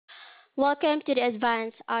Welcome to the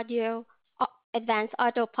Advanced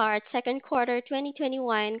Auto Parts second quarter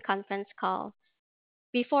 2021 conference call.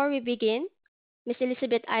 Before we begin, Ms.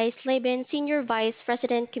 Elizabeth I. Slaben, Senior Vice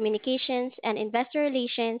President, Communications and Investor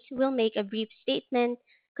Relations, will make a brief statement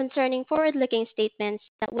concerning forward-looking statements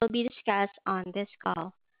that will be discussed on this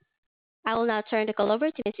call. I will now turn the call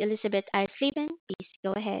over to Ms. Elizabeth I. Slaben. Please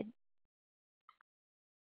go ahead.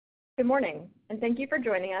 Good morning, and thank you for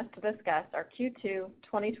joining us to discuss our Q2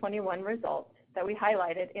 2021 results that we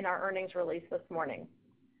highlighted in our earnings release this morning.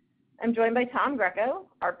 I'm joined by Tom Greco,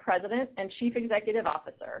 our President and Chief Executive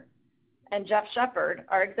Officer, and Jeff Shepherd,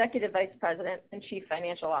 our Executive Vice President and Chief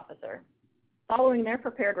Financial Officer. Following their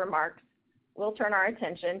prepared remarks, we'll turn our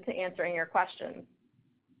attention to answering your questions.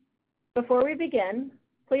 Before we begin,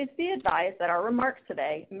 please be advised that our remarks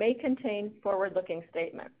today may contain forward-looking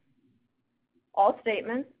statements. All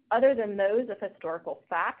statements other than those of historical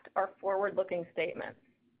fact are forward-looking statements,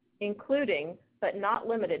 including, but not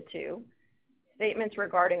limited to, statements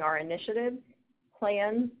regarding our initiatives,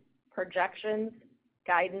 plans, projections,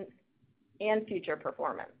 guidance, and future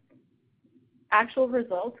performance. Actual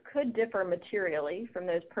results could differ materially from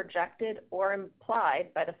those projected or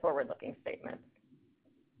implied by the forward-looking statements.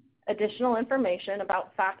 Additional information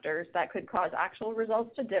about factors that could cause actual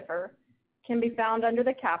results to differ can be found under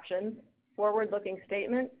the captions Forward-Looking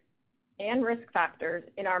Statements and Risk Factors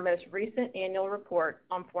in our most recent annual report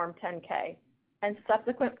on Form 10-K and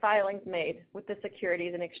subsequent filings made with the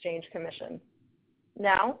Securities and Exchange Commission.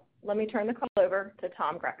 Now, let me turn the call over to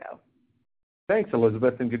Tom Greco. Thanks,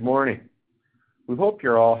 Elizabeth, and good morning. We hope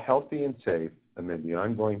you're all healthy and safe amid the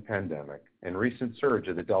ongoing pandemic and recent surge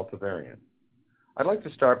of the Delta variant. I'd like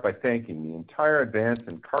to start by thanking the entire Advance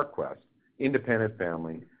and CarQuest independent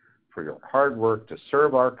family for your hard work to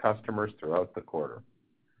serve our customers throughout the quarter.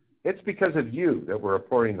 It's because of you that we're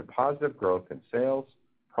reporting the positive growth in sales,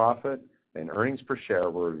 profit, and earnings per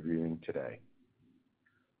share we're reviewing today.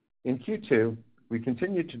 In Q2, we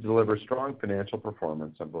continued to deliver strong financial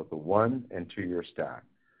performance on both the 1 and 2 year stack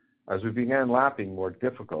as we began lapping more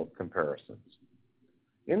difficult comparisons.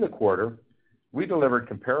 In the quarter, we delivered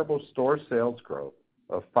comparable store sales growth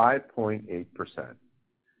of 5.8%,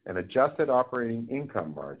 an adjusted operating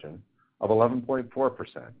income margin of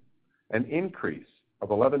 11.4%, an increase of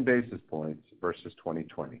 11 basis points versus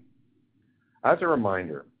 2020. As a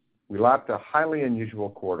reminder, we lapped a highly unusual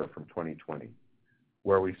quarter from 2020,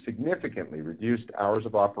 where we significantly reduced hours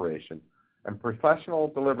of operation and professional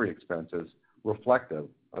delivery expenses reflective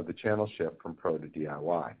of the channel shift from pro to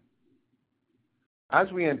DIY.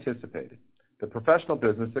 As we anticipated, the professional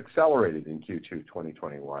business accelerated in Q2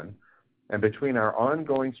 2021, and between our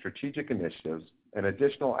ongoing strategic initiatives and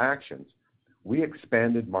additional actions, we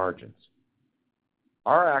expanded margins.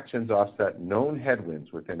 Our actions offset known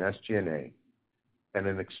headwinds within SG&A and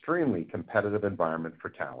an extremely competitive environment for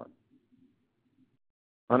talent.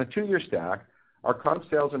 On a 2 year stack, our comp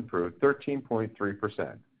sales improved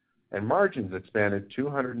 13.3%, and margins expanded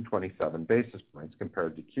 227 basis points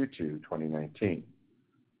compared to Q2 2019.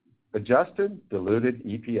 Adjusted diluted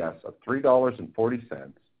EPS of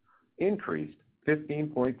 $3.40 increased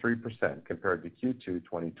 15.3% compared to Q2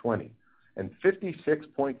 2020 and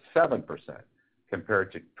 56.7%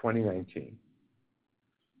 compared to 2019.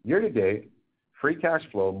 Year-to-date, free cash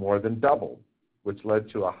flow more than doubled, which led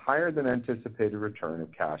to a higher than anticipated return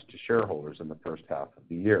of cash to shareholders in the first half of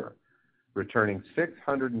the year, returning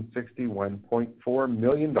 $661.4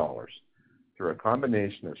 million through a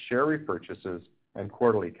combination of share repurchases and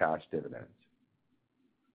quarterly cash dividends.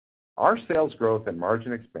 Our sales growth and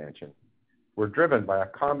margin expansion were driven by a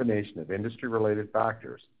combination of industry-related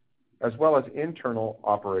factors as well as internal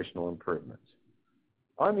operational improvements.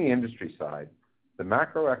 On the industry side, the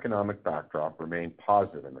macroeconomic backdrop remained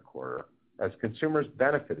positive in the quarter as consumers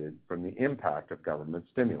benefited from the impact of government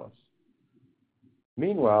stimulus.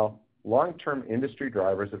 Meanwhile, long-term industry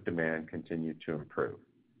drivers of demand continued to improve.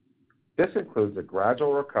 This includes a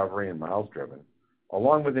gradual recovery in miles driven,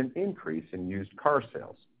 along with an increase in used car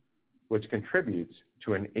sales, which contributes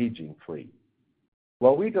to an aging fleet.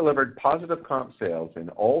 While we delivered positive comp sales in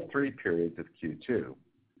all 3 periods of Q2,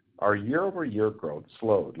 our year-over-year growth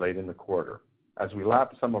slowed late in the quarter as we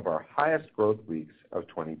lapped some of our highest growth weeks of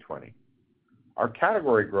 2020. Our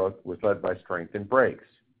category growth was led by strength in brakes,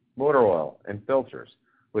 motor oil, and filters,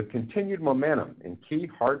 with continued momentum in key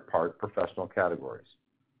hard part professional categories.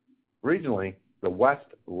 Regionally, the West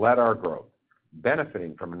led our growth,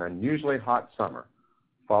 benefiting from an unusually hot summer,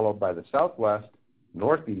 followed by the Southwest,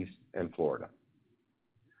 Northeast, and Florida.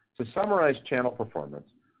 To summarize channel performance,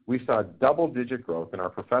 we saw double-digit growth in our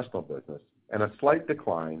professional business and a slight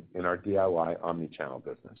decline in our DIY omnichannel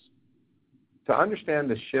business. To understand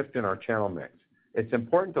the shift in our channel mix, it's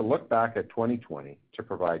important to look back at 2020 to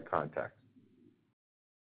provide context.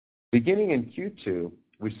 Beginning in Q2,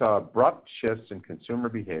 we saw abrupt shifts in consumer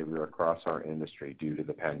behavior across our industry due to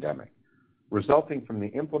the pandemic, resulting from the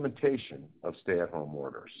implementation of stay-at-home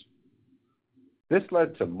orders. This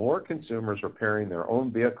led to more consumers repairing their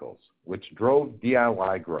own vehicles, which drove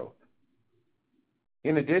DIY growth.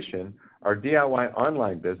 In addition, our DIY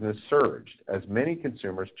online business surged as many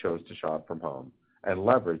consumers chose to shop from home and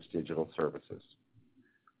leverage digital services.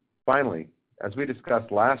 Finally, as we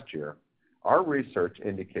discussed last year, our research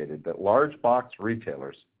indicated that large box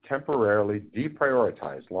retailers temporarily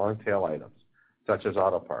deprioritized long-tail items, such as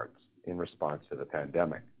auto parts, in response to the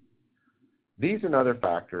pandemic. These and other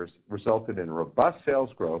factors resulted in robust sales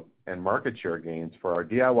growth and market share gains for our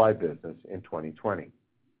DIY business in 2020.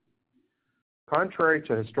 Contrary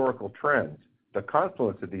to historical trends, the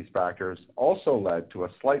confluence of these factors also led to a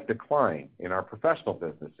slight decline in our professional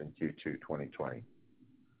business in Q2 2020.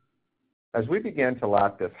 As we began to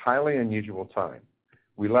lap this highly unusual time,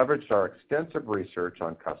 we leveraged our extensive research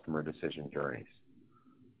on customer decision journeys.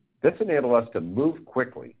 This enabled us to move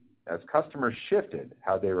quickly as customers shifted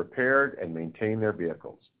how they repaired and maintained their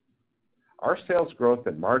vehicles. Our sales growth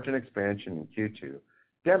and margin expansion in Q2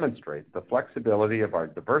 demonstrates the flexibility of our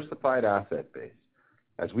diversified asset base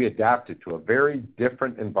as we adapted to a very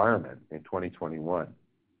different environment in 2021.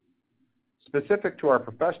 Specific to our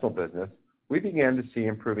professional business, we began to see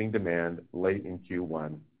improving demand late in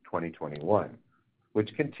Q1 2021,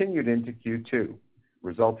 which continued into Q2,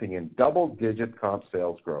 resulting in double-digit comp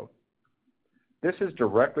sales growth. This is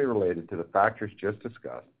directly related to the factors just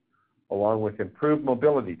discussed, along with improved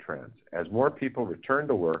mobility trends as more people returned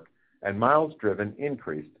to work and miles driven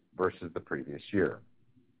increased versus the previous year.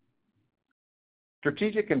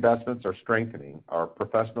 Strategic investments are strengthening our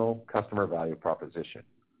professional customer value proposition.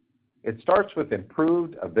 It starts with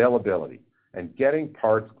improved availability and getting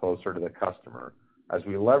parts closer to the customer as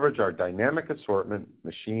we leverage our dynamic assortment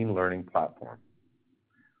machine learning platform.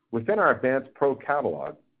 Within our Advanced Pro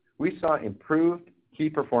catalog, we saw improved key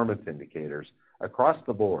performance indicators across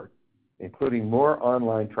the board, including more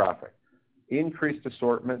online traffic, increased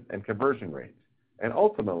assortment and conversion rates, and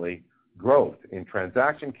ultimately, growth in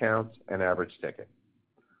transaction counts and average ticket.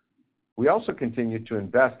 We also continue to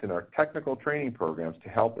invest in our technical training programs to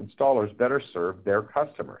help installers better serve their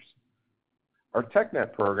customers. Our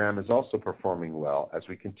TechNet program is also performing well as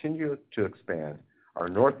we continue to expand our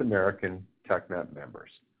North American TechNet members,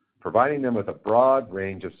 providing them with a broad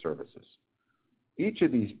range of services. Each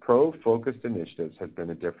of these pro-focused initiatives has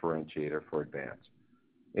been a differentiator for Advance,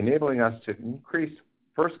 enabling us to increase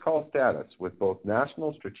first call status with both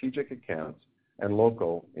national strategic accounts and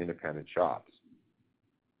local independent shops.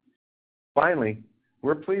 Finally,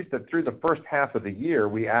 we're pleased that through the first half of the year,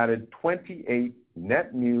 we added 28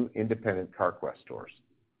 net new independent CarQuest stores.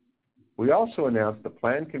 We also announced the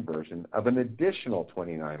planned conversion of an additional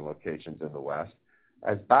 29 locations in the West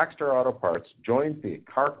as Baxter Auto Parts joins the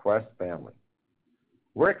CarQuest family.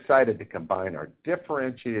 We're excited to combine our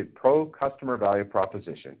differentiated pro customer value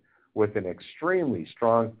proposition with an extremely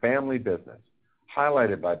strong family business,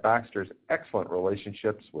 highlighted by Baxter's excellent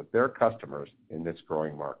relationships with their customers in this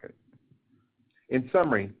growing market. In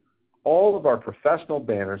summary, all of our professional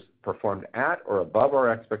banners performed at or above our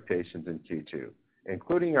expectations in Q2,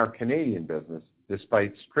 including our Canadian business,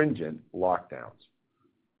 despite stringent lockdowns.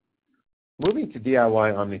 Moving to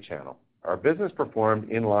DIY omnichannel, our business performed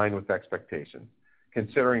in line with expectations,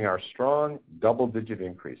 considering our strong double-digit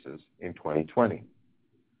increases in 2020.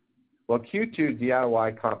 While Q2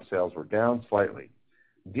 DIY comp sales were down slightly,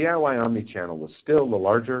 DIY omnichannel was still the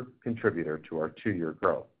larger contributor to our two-year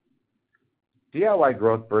growth. DIY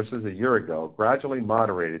growth versus a year ago gradually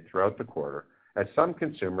moderated throughout the quarter as some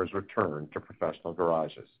consumers returned to professional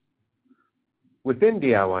garages. Within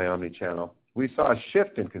DIY omnichannel, we saw a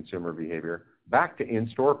shift in consumer behavior back to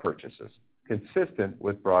in-store purchases, consistent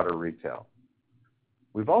with broader retail.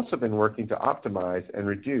 We've also been working to optimize and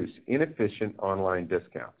reduce inefficient online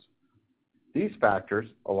discounts. These factors,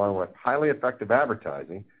 along with highly effective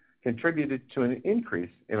advertising, contributed to an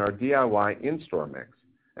increase in our DIY in-store mix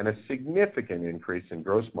and a significant increase in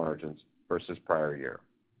gross margins versus prior year.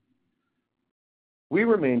 We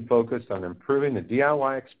remain focused on improving the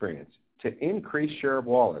DIY experience to increase share of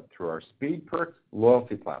wallet through our Speed Perks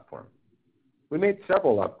loyalty platform. We made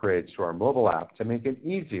several upgrades to our mobile app to make it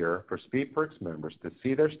easier for Speed Perks members to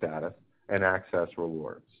see their status and access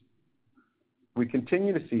rewards. We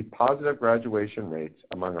continue to see positive graduation rates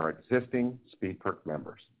among our existing Speed Perks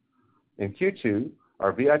members. In Q2,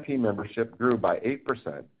 our VIP membership grew by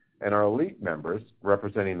 8%, and our elite members,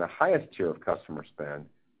 representing the highest tier of customer spend,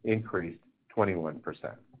 increased 21%.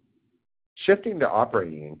 Shifting to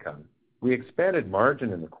operating income, we expanded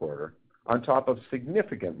margin in the quarter on top of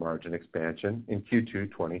significant margin expansion in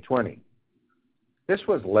Q2 2020. This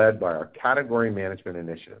was led by our category management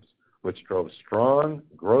initiatives, which drove strong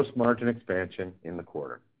gross margin expansion in the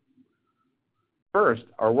quarter. First,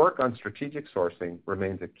 our work on strategic sourcing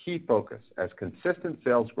remains a key focus as consistent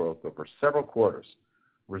sales growth over several quarters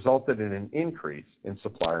resulted in an increase in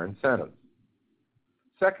supplier incentives.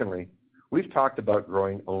 Secondly, we've talked about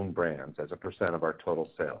growing own brands as a percent of our total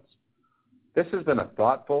sales. This has been a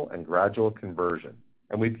thoughtful and gradual conversion,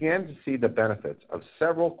 and we began to see the benefits of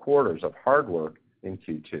several quarters of hard work in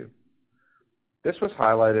Q2. This was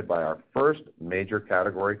highlighted by our first major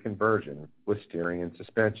category conversion with steering and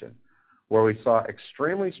suspension, where we saw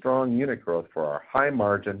extremely strong unit growth for our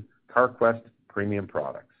high-margin CarQuest premium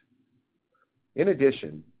products. In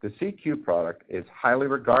addition, the CQ product is highly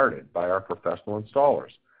regarded by our professional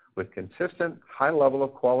installers with consistent high level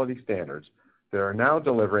of quality standards that are now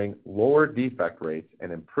delivering lower defect rates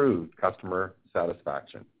and improved customer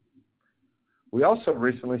satisfaction. We also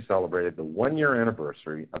recently celebrated the one-year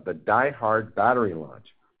anniversary of the DieHard battery launch.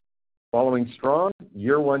 Following strong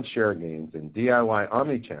year-one share gains in DIY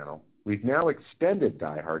omnichannel, we've now extended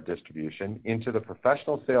DieHard distribution into the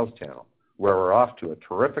professional sales channel, where we're off to a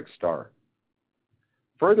terrific start.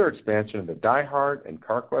 Further expansion of the DieHard and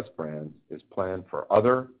CarQuest brands is planned for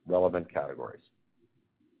other relevant categories.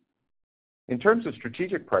 In terms of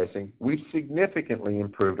strategic pricing, we've significantly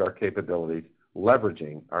improved our capabilities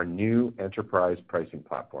leveraging our new enterprise pricing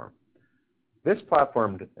platform. This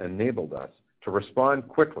platform enabled us to respond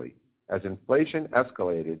quickly as inflation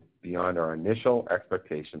escalated beyond our initial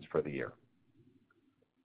expectations for the year.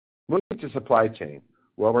 Moving to supply chain,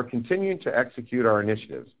 while we're continuing to execute our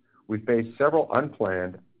initiatives, we faced several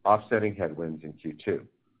unplanned offsetting headwinds in Q2.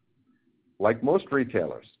 Like most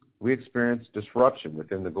retailers, we experienced disruption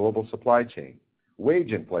within the global supply chain,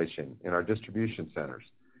 wage inflation in our distribution centers,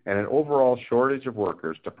 and an overall shortage of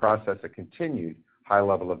workers to process a continued high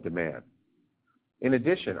level of demand. In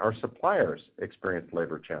addition, our suppliers experienced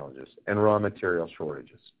labor challenges and raw material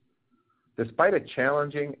shortages. Despite a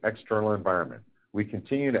challenging external environment, we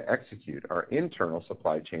continue to execute our internal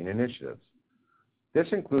supply chain initiatives. This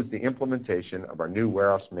includes the implementation of our new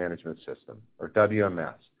warehouse management system, or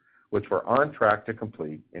WMS, which we're on track to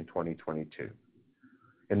complete in 2022.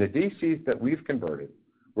 In the DCs that we've converted,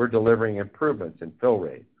 we're delivering improvements in fill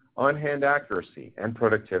rate, on-hand accuracy, and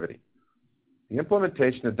productivity. The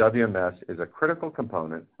implementation of WMS is a critical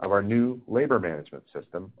component of our new labor management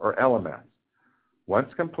system, or LMS.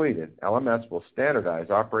 Once completed, LMS will standardize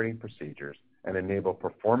operating procedures and enable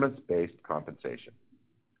performance-based compensation.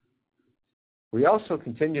 We also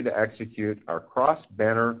continue to execute our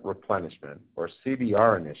cross-banner replenishment, or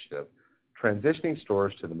CBR initiative, transitioning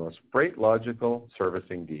stores to the most freight-logical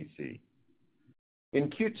servicing DC. In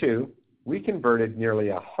Q2, we converted nearly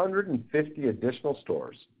 150 additional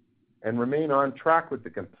stores and remain on track with the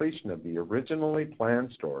completion of the originally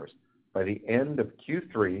planned stores by the end of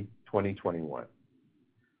Q3 2021.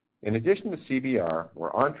 In addition to CBR,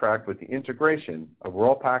 we're on track with the integration of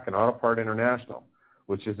Worldpac and Autopart International,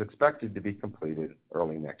 which is expected to be completed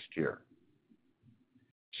early next year.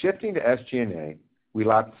 Shifting to SG&A, we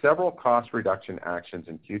lapped several cost reduction actions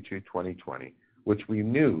in Q2 2020, which we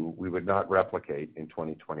knew we would not replicate in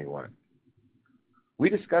 2021. We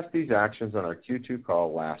discussed these actions on our Q2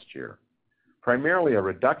 call last year, primarily a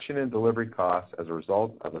reduction in delivery costs as a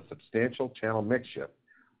result of a substantial channel mix shift,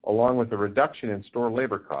 along with a reduction in store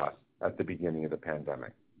labor costs at the beginning of the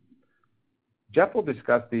pandemic. Jeff will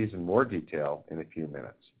discuss these in more detail in a few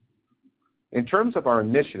minutes. In terms of our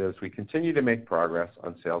initiatives, we continue to make progress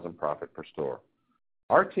on sales and profit per store.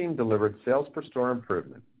 Our team delivered sales per store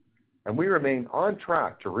improvement, and we remain on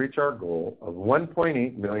track to reach our goal of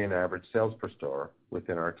 1.8 million average sales per store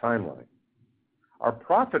within our timeline. Our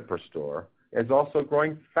profit per store is also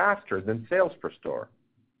growing faster than sales per store,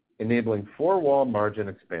 enabling four-wall margin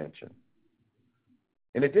expansion.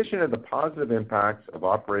 In addition to the positive impacts of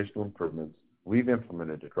operational improvements we've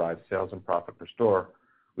implemented to drive sales and profit per store,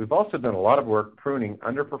 we've also done a lot of work pruning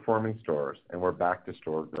underperforming stores, and we're back to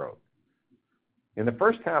store growth. In the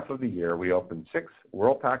first half of the year, we opened 6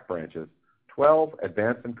 Worldpac branches, 12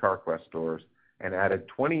 Advance and CarQuest stores, and added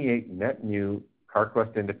 28 net new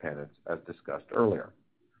CarQuest independents, as discussed earlier.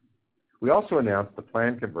 We also announced the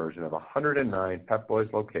planned conversion of 109 Pep Boys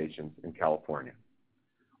locations in California.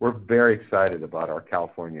 We're very excited about our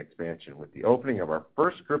California expansion with the opening of our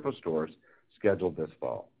first group of stores scheduled this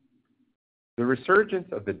fall. The resurgence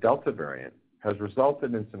of the Delta variant has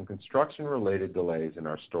resulted in some construction-related delays in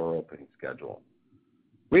our store opening schedule.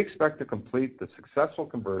 We expect to complete the successful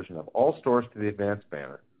conversion of all stores to the Advance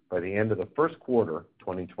banner by the end of the first quarter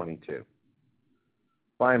 2022.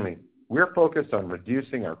 Finally, we are focused on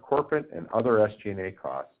reducing our corporate and other SG&A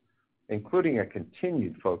costs, including a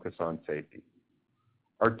continued focus on safety.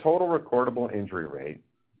 Our total recordable injury rate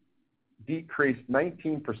decreased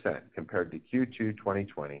 19% compared to Q2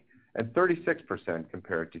 2020 and 36%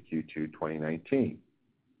 compared to Q2 2019.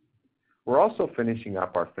 We're also finishing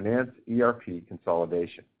up our finance ERP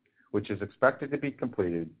consolidation, which is expected to be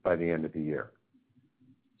completed by the end of the year.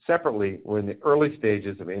 Separately, we're in the early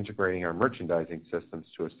stages of integrating our merchandising systems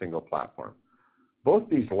to a single platform. Both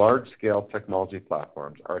these large-scale technology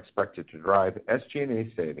platforms are expected to drive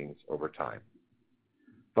SG&A savings over time.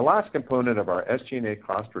 The last component of our SG&A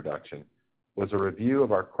cost reduction was a review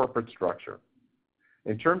of our corporate structure.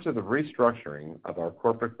 In terms of the restructuring of our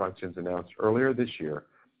corporate functions announced earlier this year,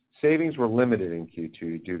 savings were limited in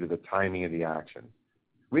Q2 due to the timing of the action.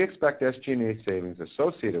 We expect SG&A savings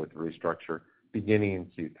associated with the restructure beginning in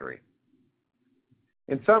Q3.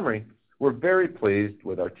 In summary, we're very pleased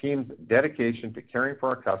with our team's dedication to caring for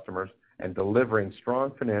our customers and delivering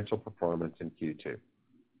strong financial performance in Q2.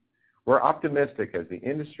 We're optimistic as the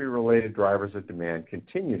industry-related drivers of demand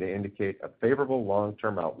continue to indicate a favorable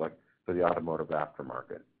long-term outlook for the automotive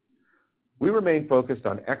aftermarket. We remain focused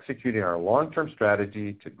on executing our long-term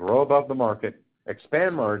strategy to grow above the market,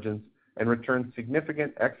 expand margins, and return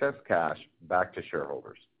significant excess cash back to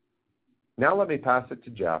shareholders. Now let me pass it to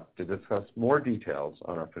Jeff to discuss more details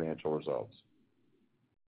on our financial results.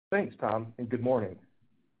 Thanks, Tom, and good morning.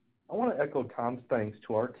 I want to echo Tom's thanks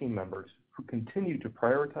to our team members who continue to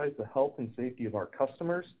prioritize the health and safety of our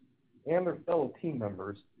customers and their fellow team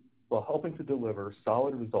members while helping to deliver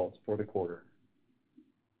solid results for the quarter.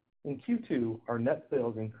 In Q2, our net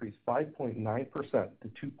sales increased 5.9%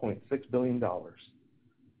 to $2.6 billion.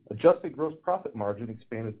 Adjusted gross profit margin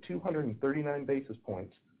expanded 239 basis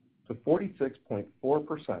points to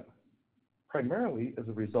 46.4%, primarily as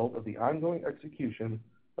a result of the ongoing execution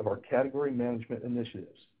of our category management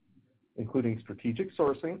initiatives, including strategic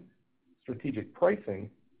sourcing, strategic pricing,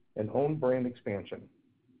 and own brand expansion.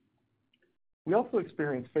 We also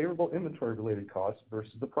experienced favorable inventory-related costs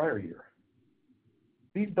versus the prior year.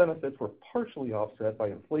 These benefits were partially offset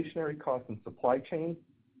by inflationary costs in supply chain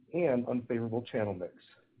and unfavorable channel mix.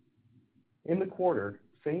 In the quarter,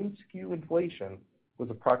 same SKU inflation was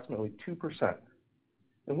approximately 2%,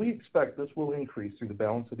 and we expect this will increase through the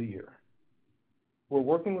balance of the year. We're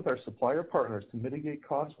working with our supplier partners to mitigate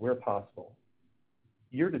costs where possible.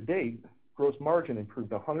 Year-to-date, gross margin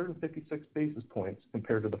improved 156 basis points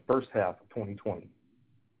compared to the first half of 2020.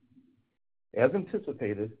 As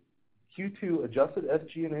anticipated, Q2 adjusted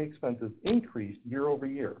SG&A expenses increased year over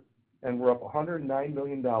year and were up $109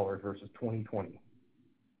 million versus 2020.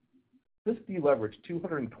 This deleveraged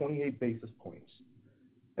 228 basis points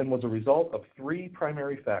and was a result of three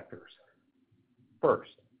primary factors.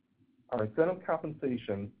 First, our incentive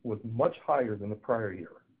compensation was much higher than the prior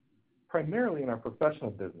year, primarily in our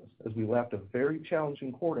professional business, as we lapped a very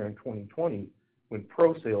challenging quarter in 2020 when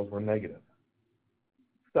pro sales were negative.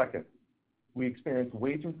 Second, we experienced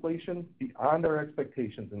wage inflation beyond our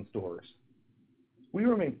expectations in stores. We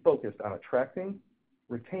remain focused on attracting,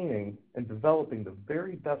 retaining, and developing the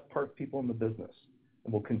very best parts people in the business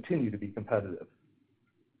and will continue to be competitive.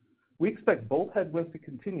 We expect both headwinds to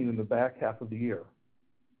continue in the back half of the year.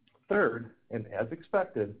 Third, and as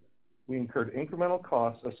expected, we incurred incremental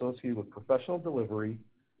costs associated with professional delivery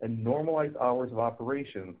and normalized hours of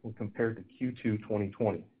operation when compared to Q2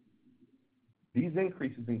 2020. These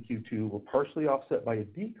increases in Q2 were partially offset by a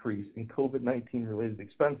decrease in COVID-19 related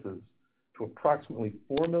expenses to approximately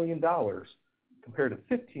 $4 million compared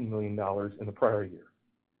to $15 million in the prior year.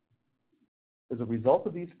 As a result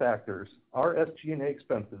of these factors, our SG&A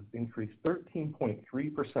expenses increased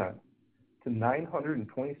 13.3% to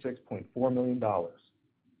 $926.4 million.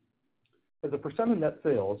 As a percent of net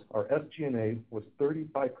sales, our SG&A was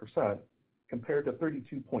 35% compared to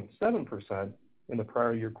 32.7% in the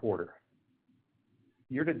prior year quarter.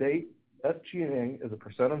 Year-to-date, SG&A as a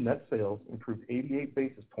percent of net sales improved 88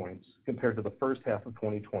 basis points compared to the first half of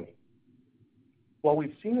 2020. While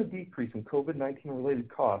we've seen a decrease in COVID-19 related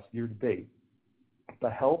costs year-to-date, the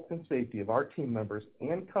health and safety of our team members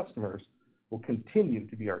and customers will continue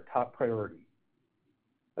to be our top priority.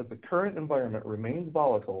 As the current environment remains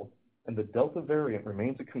volatile and the Delta variant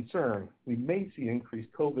remains a concern, we may see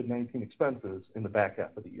increased COVID-19 expenses in the back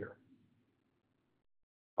half of the year.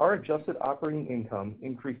 Our adjusted operating income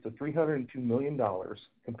increased to $302 million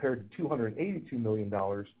compared to $282 million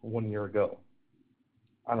 1 year ago.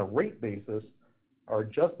 On a rate basis, our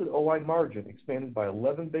adjusted OI margin expanded by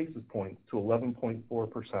 11 basis points to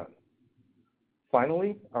 11.4%.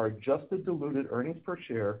 Finally, our adjusted diluted earnings per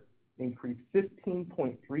share increased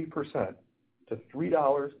 15.3% to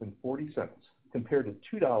 $3.40 compared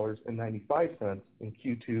to $2.95 in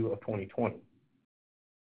Q2 of 2020.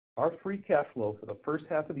 Our free cash flow for the first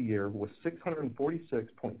half of the year was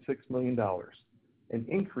 $646.6 million, an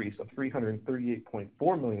increase of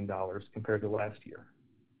 $338.4 million compared to last year.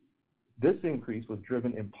 This increase was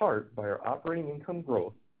driven in part by our operating income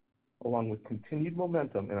growth, along with continued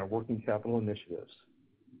momentum in our working capital initiatives.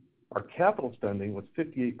 Our capital spending was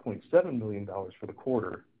 $58.7 million for the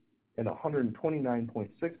quarter and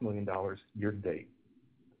 $129.6 million year to date.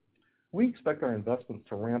 We expect our investments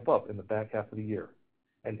to ramp up in the back half of the year,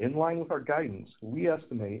 and in line with our guidance, we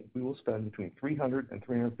estimate we will spend between $300 and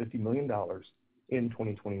 $350 million in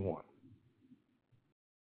 2021.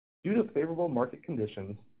 Due to favorable market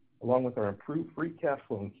conditions, along with our improved free cash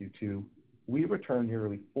flow in Q2, we returned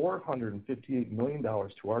nearly $458 million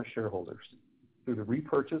to our shareholders through the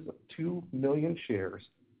repurchase of 2 million shares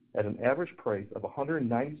at an average price of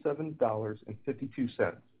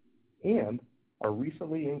 $197.52, and our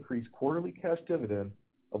recently increased quarterly cash dividend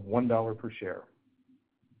of $1 per share.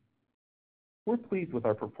 We're pleased with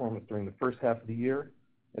our performance during the first half of the year,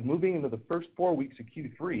 and moving into the first 4 weeks of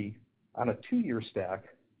Q3, on a 2-year stack,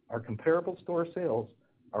 our comparable store sales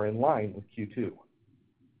are in line with Q2.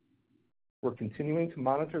 We're continuing to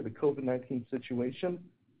monitor the COVID-19 situation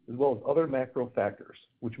as well as other macro factors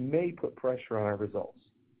which may put pressure on our results,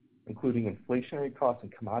 including inflationary costs in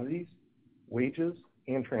commodities, wages,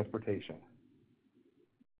 and transportation.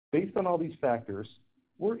 Based on all these factors,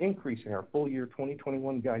 we're increasing our full year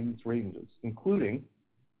 2021 guidance ranges, including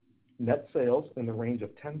net sales in the range of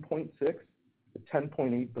 $10.6 to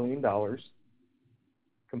 $10.8 billion,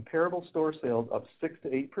 comparable store sales up 6 to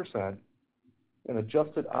 8%, an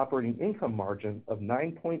adjusted operating income margin of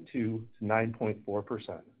 9.2 to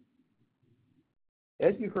 9.4%.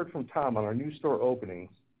 As you heard from Tom on our new store openings,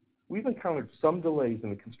 we've encountered some delays in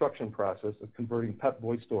the construction process of converting Pep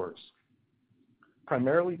Boys stores,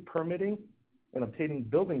 primarily permitting and obtaining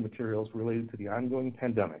building materials related to the ongoing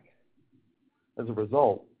pandemic. As a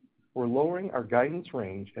result, we're lowering our guidance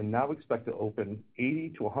range and now expect to open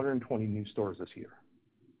 80 to 120 new stores this year.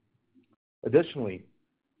 Additionally,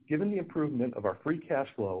 given the improvement of our free cash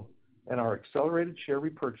flow and our accelerated share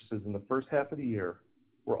repurchases in the first half of the year,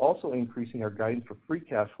 we're also increasing our guidance for free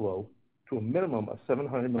cash flow to a minimum of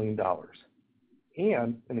 $700 million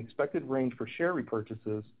and an expected range for share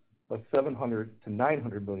repurchases of $700 to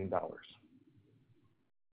 $900 million.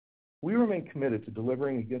 We remain committed to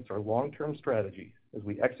delivering against our long-term strategy as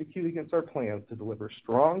we execute against our plans to deliver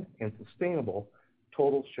strong and sustainable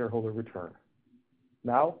total shareholder return.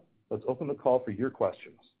 Now, let's open the call for your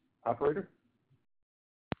questions. Operator?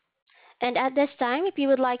 And at this time, if you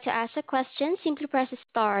would like to ask a question, simply press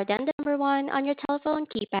star, then the number 1 on your telephone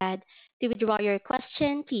keypad. To withdraw your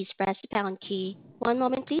question, please press the pound key. One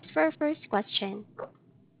moment, please, for our first question.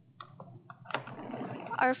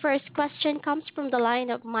 Our first question comes from the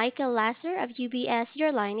line of Michael Lasser of UBS.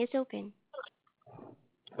 Your line is open.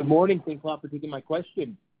 Good morning. Thanks a lot for taking my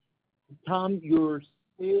question. Tom, your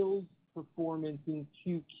sales performance in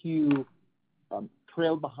Q2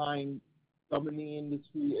 trailed behind some in the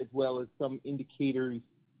industry as well as some indicators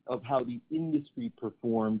of how the industry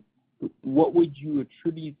performed. What would you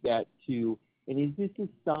attribute that to? And is this a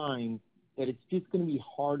sign that it's just going to be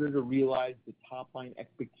harder to realize the top-line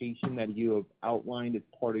expectation that you have outlined as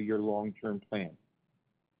part of your long-term plan?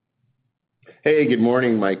 Hey, good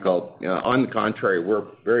morning, Michael. On the contrary, we're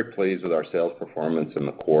very pleased with our sales performance in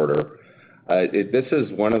the quarter. This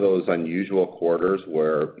is one of those unusual quarters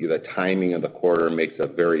where the timing of the quarter makes a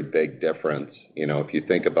very big difference. If you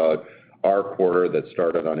think about our quarter that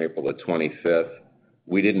started on April the 25th,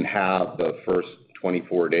 we didn't have the first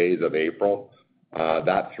 24 days of April.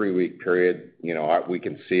 That 3-week period, we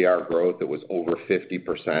can see our growth. It was over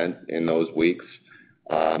 50% in those weeks,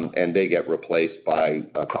 and they get replaced by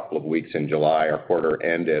a couple of weeks in July. Our quarter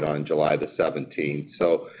ended on July the 17th.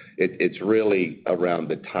 So it's really around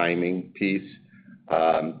the timing piece.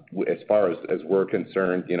 As far as we're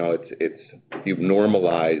concerned, you've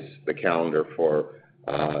normalized the calendar for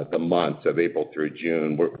the months of April through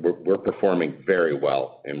June. We're performing very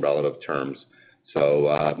well in relative terms. So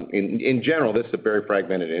in general, this is a very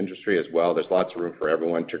fragmented industry as well. There's lots of room for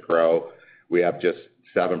everyone to grow. We have just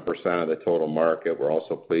 7% of the total market. We're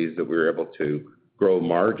also pleased that we were able to grow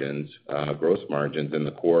margins, gross margins in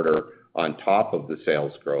the quarter on top of the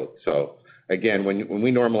sales growth. So again, when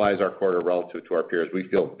we normalize our quarter relative to our peers, we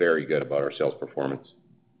feel very good about our sales performance.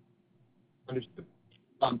 Understood.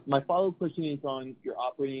 My follow-up question is on your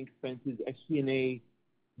operating expenses. SG&A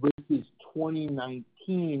versus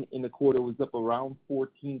 2019 in the quarter was up around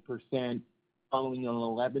 14%, following an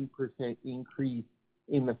 11% increase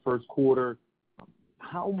in the first quarter.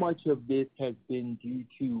 How much of this has been due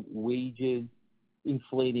to wages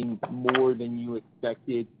inflating more than you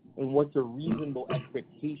expected, and what's a reasonable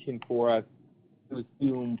expectation for us to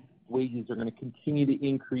assume wages are going to continue to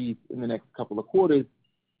increase in the next couple of quarters,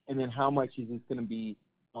 and then how much is this going to be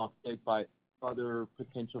offset by other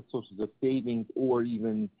potential sources of savings or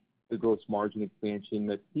even the gross margin expansion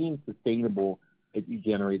that seems sustainable that you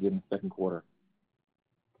generated in the second quarter?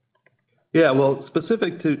 Yeah, well,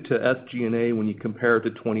 specific to SG&A, when you compare it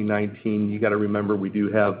to 2019, you got to remember we do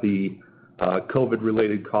have the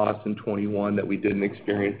COVID-related costs in 21 that we didn't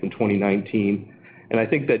experience in 2019. And I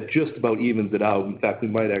think that just about evens it out. In fact, we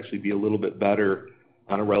might actually be a little bit better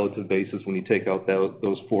on a relative basis when you take out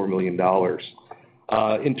those $4 million.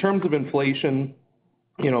 In terms of inflation,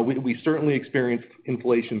 we certainly experienced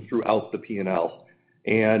inflation throughout the P&L.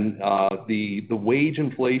 And the wage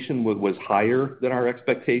inflation was higher than our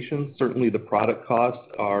expectations. Certainly the product costs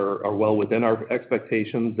are well within our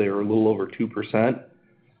expectations. They are a little over 2%.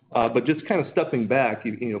 But just kind of stepping back,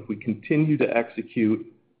 if we continue to execute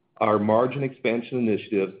our margin expansion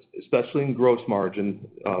initiatives, especially in gross margin,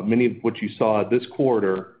 many of what you saw this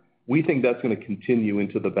quarter, we think that's going to continue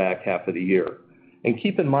into the back half of the year. And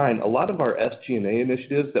keep in mind, a lot of our SG&A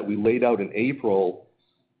initiatives that we laid out in April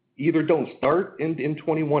either don't start in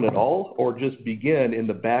 21 at all or just begin in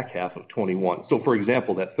the back half of 21. So, for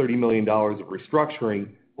example, that $30 million of restructuring,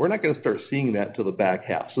 we're not going to start seeing that till the back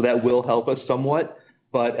half. So that will help us somewhat.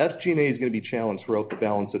 But SG&A is going to be challenged throughout the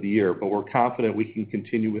balance of the year. But we're confident we can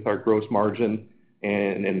continue with our gross margin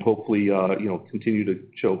and hopefully continue to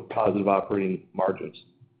show positive operating margins.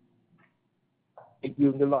 Thank you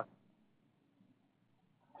and good luck.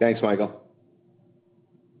 Thanks, Michael.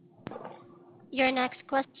 Your next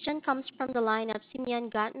question comes from the line of Simeon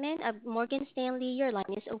Gutman of Morgan Stanley. Your line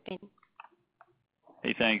is open.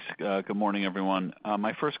 Hey, thanks. Good morning, everyone.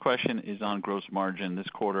 My first question is on gross margin. This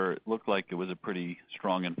quarter it looked like it was a pretty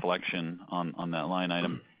strong inflection on that line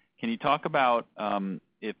item. Can you talk about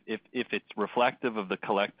if it's reflective of the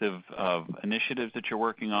collective of initiatives that you're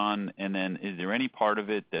working on, and then is there any part of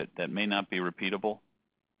it that may not be repeatable?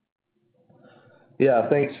 Yeah,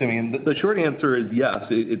 thanks, Simeon. The short answer is yes.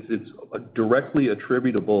 It's directly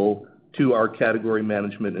attributable to our category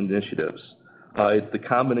management initiatives. It's the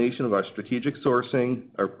combination of our strategic sourcing,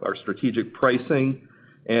 our strategic pricing,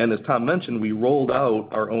 and as Tom mentioned, we rolled out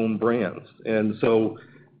our own brands. And so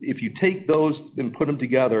if you take those and put them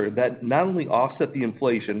together, that not only offset the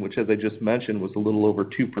inflation, which as I just mentioned was a little over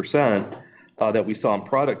 2% that we saw in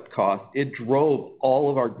product cost, it drove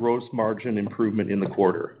all of our gross margin improvement in the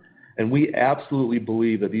quarter. And we absolutely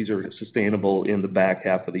believe that these are sustainable in the back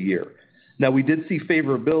half of the year. Now, we did see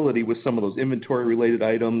favorability with some of those inventory-related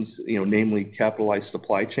items, namely capitalized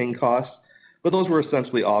supply chain costs, but those were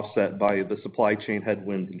essentially offset by the supply chain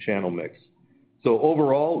headwinds and channel mix. So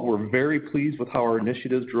overall, we're very pleased with how our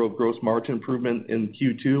initiatives drove gross margin improvement in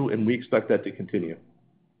Q2, and we expect that to continue.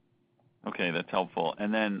 Okay, that's helpful.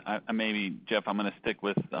 And then maybe, Jeff, I'm going to stick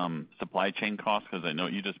with supply chain costs because I know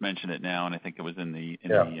you just mentioned it now, and I think it was in the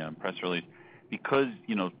press release. Because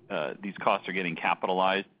these costs are getting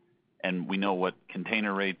capitalized, and we know what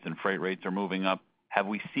container rates and freight rates are moving up, have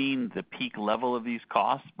we seen the peak level of these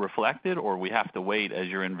costs reflected, or we have to wait as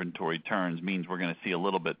your inventory turns, means we're going to see a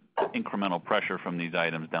little bit incremental pressure from these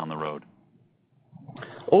items down the road?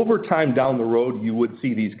 Over time down the road, you would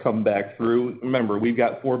see these come back through. Remember, we've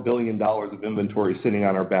got $4 billion of inventory sitting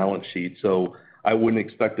on our balance sheet, so I wouldn't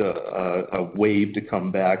expect a wave to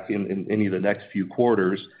come back in any of the next few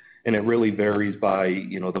quarters, and it really varies by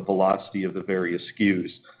the velocity of the various SKUs.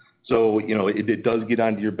 So it does get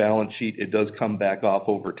onto your balance sheet. It does come back off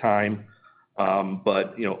over time,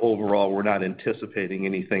 but overall, we're not anticipating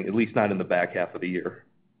anything, at least not in the back half of the year.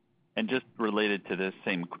 And just related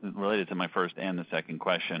to my first and the second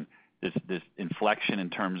question, this inflection in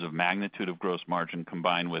terms of magnitude of gross margin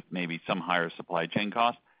combined with maybe some higher supply chain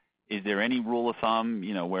costs, is there any rule of thumb,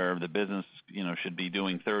 where the business, should be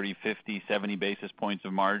doing 30, 50, 70 basis points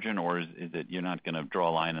of margin, or is it you're not going to draw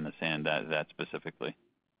a line in the sand that specifically?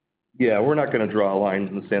 Yeah, we're not going to draw a line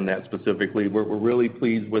in the sand that specifically. We're really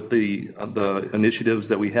pleased with the initiatives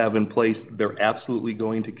that we have in place. They're absolutely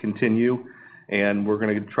going to continue, and we're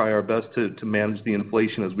going to try our best to manage the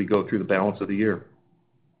inflation as we go through the balance of the year.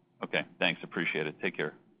 Okay, thanks. Appreciate it. Take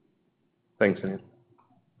care. Thanks, Ian.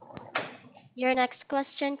 Your next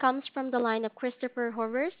question comes from the line of Christopher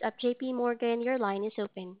Horvers of JP Morgan. Your line is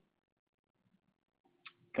open.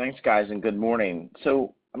 Thanks, guys, and good morning.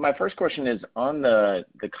 So my first question is on the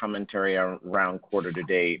commentary around quarter to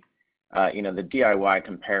date. The DIY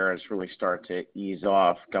compares really start to ease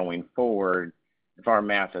off going forward. If our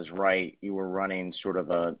math is right, you were running sort of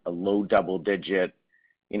a low double digit,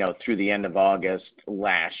 through the end of August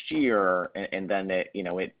last year, and then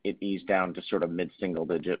it eased down to sort of mid-single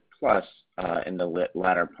digit plus in the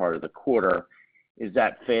latter part of the quarter. Is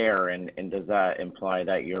that fair? And does that imply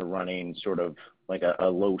that you're running sort of like a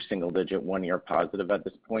low single digit 1 year positive at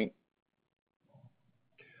this point?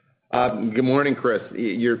 Good morning, Chris.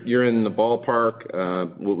 You're in the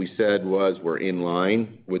ballpark. What we said was we're in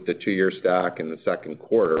line with the 2-year stack in the second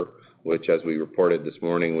quarter, which, as we reported this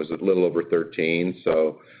morning, was a little over 13.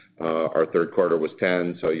 So our third quarter was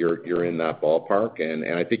 10. So you're in that ballpark, and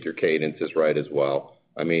I think your cadence is right as well.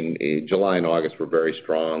 I mean, July and August were very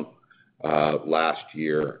strong last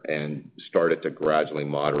year and started to gradually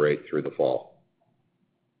moderate through the fall.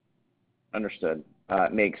 Understood.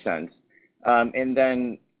 Makes sense. And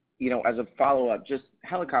then, as a follow-up, just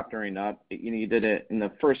helicoptering up, you did it in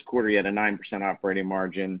the first quarter, you had a 9% operating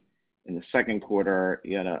margin. In the second quarter,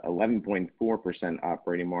 you had a 11.4%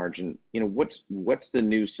 operating margin. What's the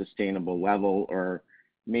new sustainable level? Or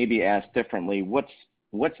maybe asked differently,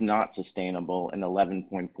 what's not sustainable in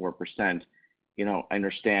 11.4%? I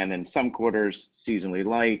understand in some quarters seasonally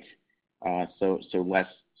light, so less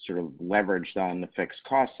sort of leveraged on the fixed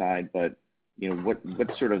cost side, but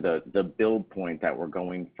what's sort of the build point that we're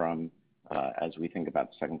going from as we think about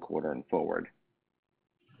the second quarter and forward?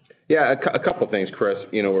 Yeah, a couple things, Chris.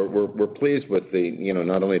 We're pleased with the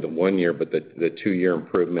not only the 1 year but the 2-year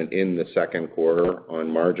improvement in the second quarter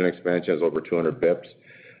on margin expansion is over 200 bips.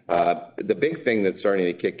 The big thing that's starting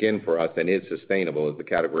to kick in for us and is sustainable is the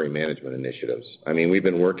category management initiatives. I mean, we've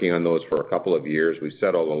been working on those for a couple of years. We've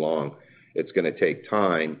said all along it's going to take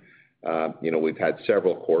time. We've had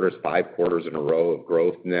several quarters, 5 quarters in a row of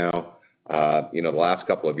growth now. The last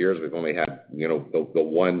couple of years we've only had the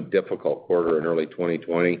one difficult quarter in early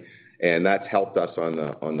 2020, and that's helped us on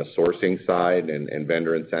the sourcing side and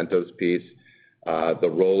vendor incentives piece. The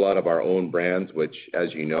rollout of our own brands, which,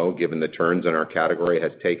 as you know, given the turns in our category,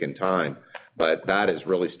 has taken time, but that is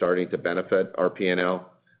really starting to benefit our P&L.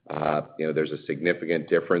 There's a significant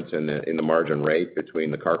difference in the margin rate between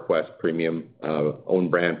the Carquest premium own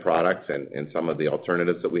brand products and some of the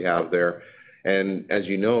alternatives that we have there. And as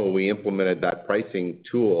you know, we implemented that pricing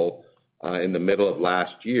tool in the middle of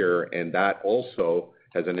last year, and that also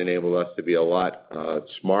has enabled us to be a lot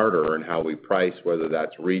smarter in how we price, whether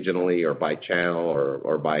that's regionally or by channel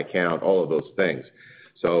or by account, all of those things.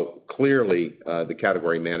 So clearly, the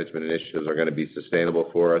category management initiatives are going to be sustainable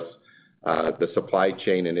for us. The supply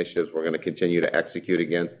chain initiatives we're going to continue to execute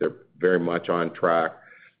against. They're very much on track.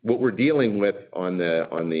 What we're dealing with on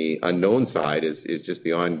the unknown side is just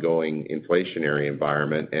the ongoing inflationary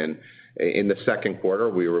environment. And in the second quarter,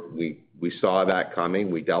 we saw that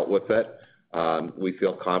coming. We dealt with it. We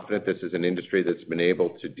feel confident this is an industry that's been able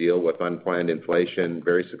to deal with unplanned inflation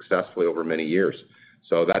very successfully over many years.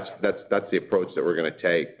 So that's the approach that we're going to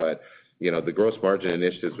take. But the gross margin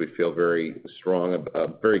initiatives we feel very strong,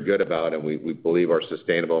 very good about, and we believe are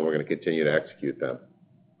sustainable, and we're going to continue to execute them.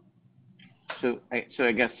 So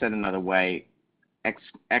I guess said another way, X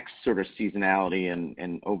sort of seasonality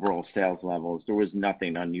and overall sales levels, there was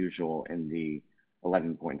nothing unusual in the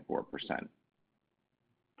 11.4%.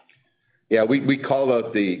 Yeah, we call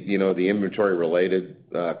out the inventory related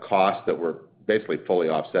costs that were basically fully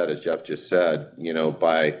offset, as Jeff just said,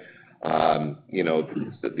 by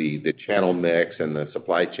the channel mix and the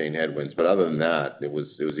supply chain headwinds. But other than that, it was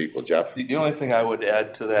equal. Jeff? The only thing I would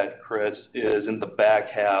add to that, Chris, is in the back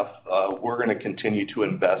half, we're going to continue to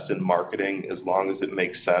invest in marketing as long as it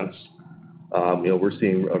makes sense. We're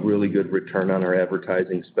seeing a really good return on our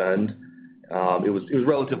advertising spend. It was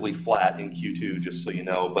relatively flat in Q2, just so you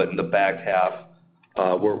know, but in the back half,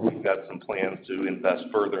 we've got some plans to invest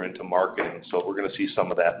further into marketing, so we're going to see some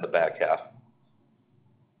of that in the back half.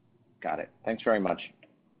 Got it. Thanks very much.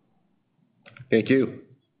 Thank you.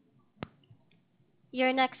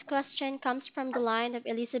 Your next question comes from the line of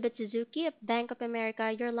Elizabeth Suzuki of Bank of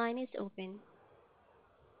America. Your line is open.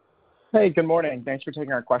 Hey, good morning. Thanks for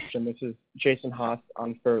taking our question. This is Jason Haas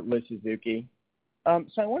on for Liz Suzuki.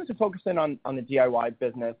 So I wanted to focus in on the DIY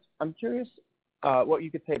business. I'm curious what you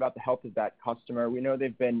could say about the health of that customer. We know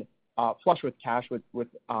they've been flush with cash with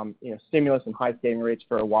stimulus and high saving rates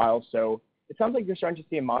for a while. So it sounds like you're starting to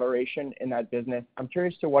see a moderation in that business. I'm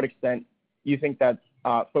curious to what extent you think that's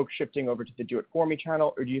folks shifting over to the do-it-for-me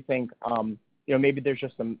channel, or do you think maybe there's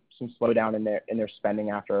just some slowdown in their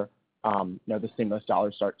spending after the stimulus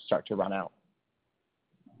dollars start to run out?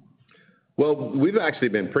 Well, we've actually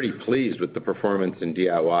been pretty pleased with the performance in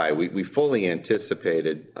DIY. We fully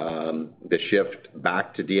anticipated the shift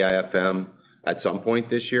back to DIFM at some point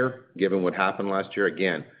this year, given what happened last year.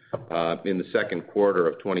 Again, in the second quarter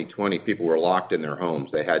of 2020, people were locked in their homes.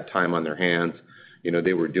 They had time on their hands.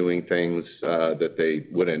 They were doing things that they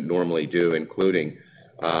wouldn't normally do, including,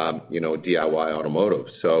 DIY automotive.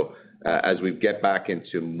 So as we get back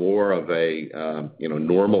into more of a,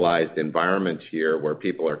 normalized environment here where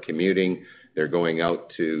people are commuting, they're going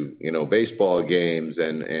out to, baseball games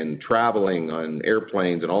and traveling on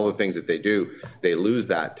airplanes and all the things that they do, they lose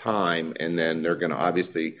that time, and then they're going to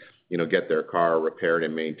obviously, get their car repaired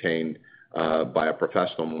and maintained by a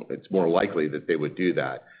professional. It's more likely that they would do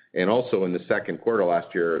that. And also in the second quarter last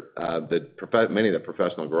year, many of the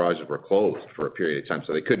professional garages were closed for a period of time,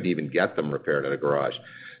 so they couldn't even get them repaired at a garage.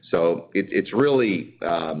 So it's really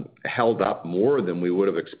held up more than we would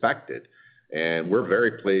have expected. And we're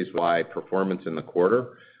very pleased by performance in the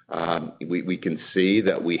quarter. We can see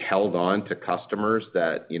that we held on to customers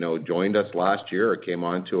that, joined us last year or came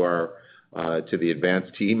on to our to the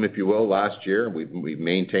advanced team, if you will, last year. We've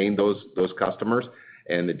maintained those customers,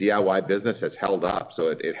 and the DIY business has held up.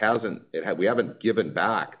 So we haven't given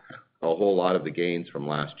back a whole lot of the gains from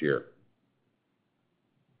last year.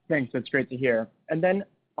 Thanks. That's great to hear. And then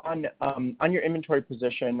on your inventory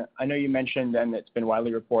position, I know you mentioned, and it's been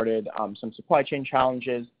widely reported, some supply chain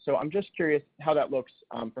challenges. So I'm just curious how that looks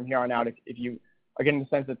from here on out, if you are getting the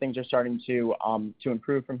sense that things are starting to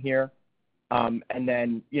improve from here. And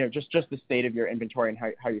then, just the state of your inventory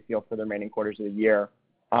and how you feel for the remaining quarters of the year.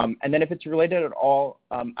 And then if it's related at all,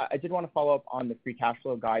 I did want to follow up on the free cash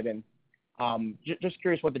flow guidance. Just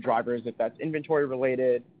curious what the driver is, if that's inventory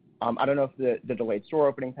related. I don't know if the delayed store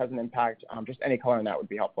openings has an impact. Just any color on that would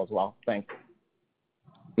be helpful as well. Thanks.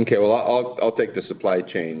 Okay, well, I'll take the supply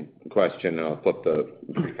chain question, and I'll flip the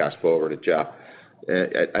free cash flow over to Jeff.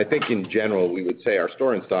 I think in general, we would say our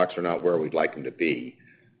store in stocks are not where we'd like them to be.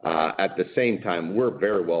 At the same time, we're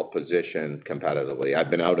very well positioned competitively.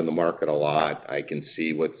 I've been out in the market a lot. I can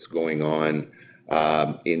see what's going on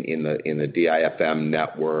in the DIFM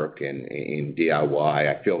network and in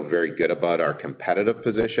DIY. I feel very good about our competitive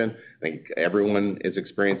position. I think everyone is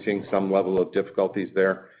experiencing some level of difficulties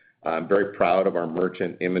there. I'm very proud of our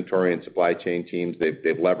merchant inventory and supply chain teams.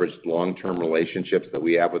 They've leveraged long-term relationships that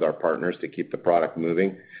we have with our partners to keep the product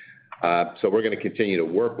moving. So we're going to continue to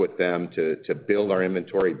work with them to build our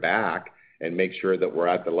inventory back and make sure that we're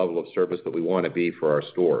at the level of service that we want to be for our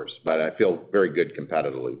stores. But I feel very good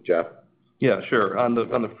competitively. Jeff? Yeah, sure. On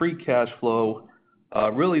the free cash flow,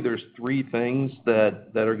 really there's three things that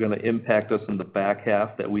are going to impact us in the back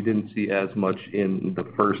half that we didn't see as much in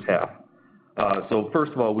the first half. So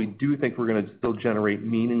first of all, we do think we're going to still generate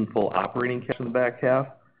meaningful operating cash in the back half,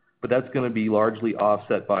 but that's going to be largely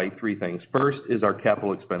offset by three things. First is our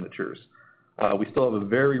capital expenditures. We still have a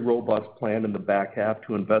very robust plan in the back half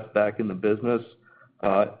to invest back in the business,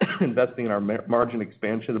 investing in our margin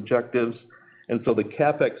expansion objectives. And so the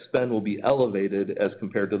CapEx spend will be elevated as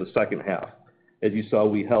compared to the second half. As you saw,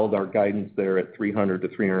 we held our guidance there at $300 to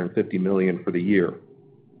 $350 million for the year.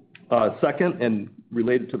 Second, and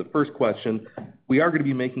related to the first question, we are going to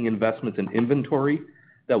be making investments in inventory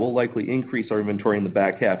that will likely increase our inventory in the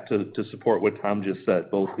back half to support what Tom just said,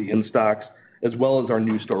 both the in-stocks as well as our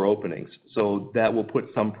new store openings. So that will put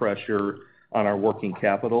some pressure on our working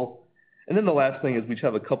capital. And then the last thing is we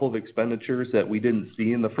have a couple of expenditures that we didn't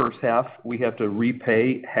see in the first half. We have to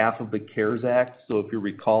repay half of the CARES Act. So if you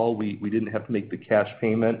recall, we didn't have to make the cash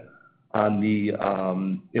payment on the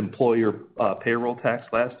employer payroll tax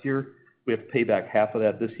last year. We have to pay back half of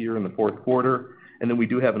that this year in the fourth quarter. And then we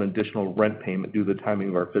do have an additional rent payment due to the timing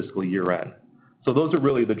of our fiscal year end. So those are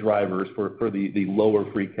really the drivers for the lower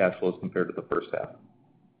free cash flows compared to the first half.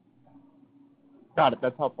 Got it.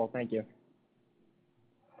 That's helpful. Thank you.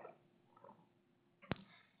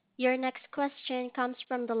 Your next question comes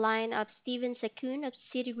from the line of Steven Zaccone of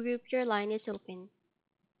Citigroup. Your line is open.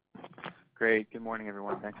 Great. Good morning,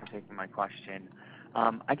 everyone. Thanks for taking my question.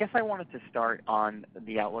 I guess I wanted to start on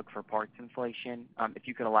the outlook for parts inflation. If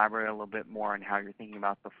you could elaborate a little bit more on how you're thinking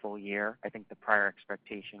about the full year. I think the prior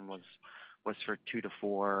expectation was for 2 to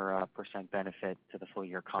 4% benefit to the full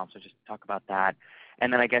year comp. So just talk about that.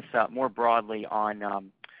 And then I guess more broadly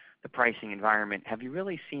on the pricing environment, have you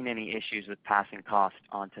really seen any issues with passing cost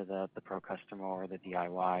onto the pro customer or the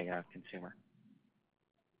DIY consumer?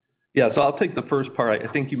 Yeah, so I'll take the first part.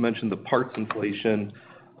 I think you mentioned the parts inflation.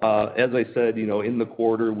 As I said, in the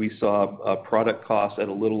quarter, we saw product costs at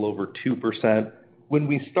a little over 2%. When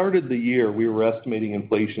we started the year, we were estimating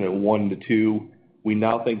inflation at 1 to 2. We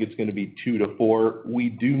now think it's going to be 2 to 4. We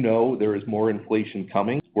do know there is more inflation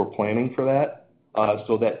coming. We're planning for that.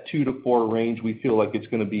 So that 2 to 4 range, we feel like it's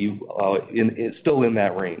going to be it's still in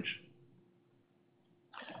that range.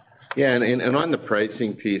 Yeah, and on the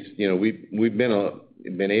pricing piece, we've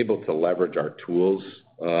been able to leverage our tools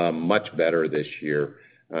much better this year.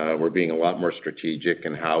 We're being a lot more strategic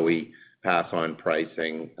in how we pass on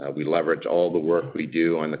pricing. We leverage all the work we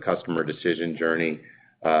do on the customer decision journey,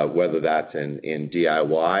 whether that's in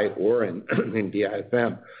DIY or in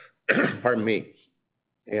DIFM. Pardon me.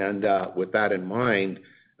 And with that in mind,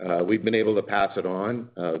 we've been able to pass it on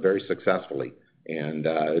very successfully. And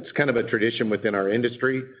it's kind of a tradition within our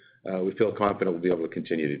industry. We feel confident we'll be able to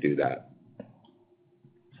continue to do that.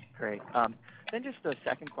 Great. Then just a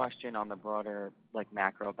second question on the broader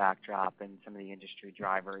macro backdrop and some of the industry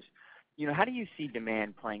drivers. How do you see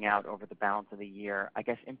demand playing out over the balance of the year? I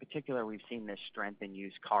guess in particular, we've seen this strength in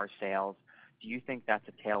used car sales. Do you think that's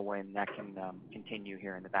a tailwind that can continue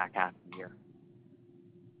here in the back half of the year?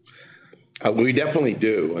 We definitely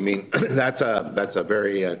do. I mean, that's a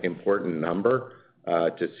very important number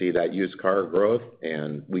to see that used car growth,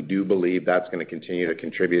 and we do believe that's going to continue to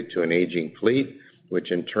contribute to an aging fleet,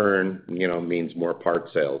 which in turn, means more part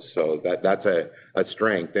sales. So that's a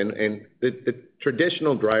strength. And the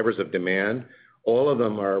traditional drivers of demand, all of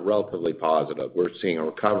them are relatively positive. We're seeing a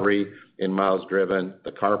recovery in miles driven,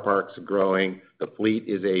 the car park's growing, the fleet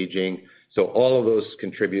is aging. So all of those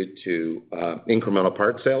contribute to incremental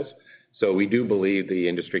part sales. So we do believe the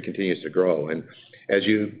industry continues to grow. And as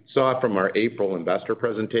you saw from our April investor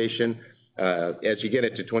presentation, as you get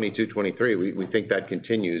into 22, 23, we think that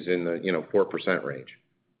continues in the 4% range.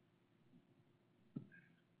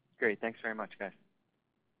 Great. Thanks very much, guys.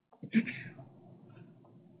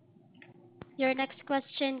 Your next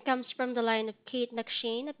question comes from the line of Kate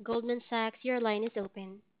McShane of Goldman Sachs. Your line is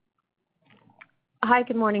open. Hi,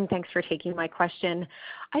 good morning. Thanks for taking my question.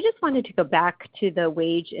 I just wanted to go back to the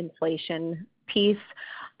wage inflation piece.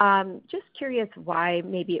 Just curious why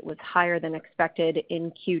maybe it was higher than expected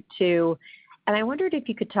in Q2. And I wondered if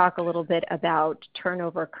you could talk a little bit about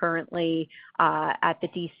turnover currently at the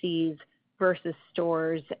DCs versus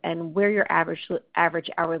stores and where your average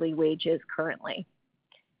hourly wage is currently.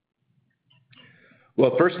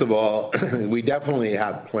 Well, first of all, we definitely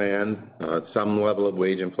have planned some level of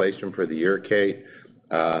wage inflation for the year, Kate.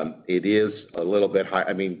 It is a little bit high.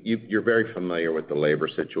 I mean, you're very familiar with the labor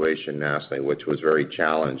situation nationally, which was very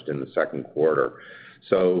challenged in the second quarter.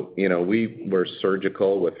 So, we were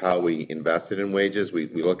surgical with how we invested in wages. We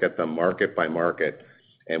look at them market by market,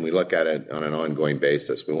 and we look at it on an ongoing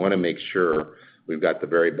basis. We want to make sure we've got the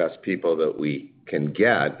very best people that we can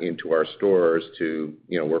get into our stores to,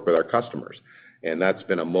 work with our customers. And that's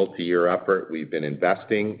been a multi-year effort. We've been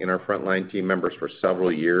investing in our frontline team members for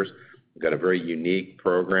several years. We've got a very unique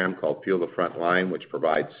program called Fuel the Front Line, which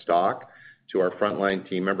provides stock to our frontline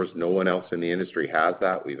team members. No one else in the industry has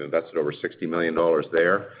that. We've invested over $60 million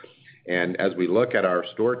there. And as we look at our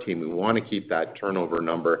store team, we want to keep that turnover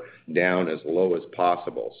number down as low as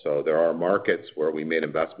possible. So there are markets where we made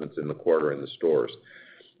investments in the quarter in the stores.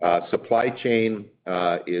 Supply chain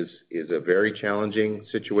is a very challenging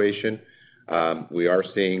situation. We are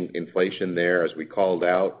seeing inflation there, as we called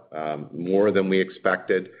out, more than we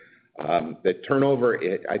expected. The turnover,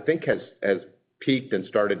 I think, has peaked and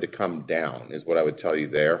started to come down, is what I would tell you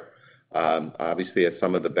there. Obviously, as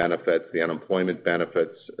some of the benefits, the unemployment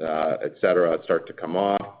benefits, et cetera, start to come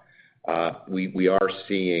off, we are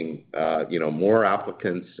seeing, more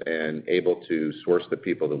applicants and able to source the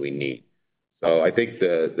people that we need. So I think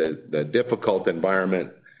the difficult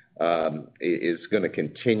environment is going to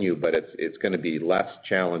continue, but it's going to be less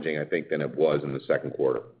challenging, I think, than it was in the second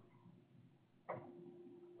quarter.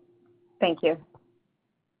 Thank you.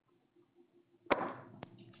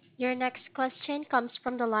 Your next question comes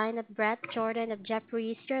from the line of Bret Jordan of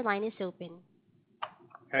Jefferies. Your line is open.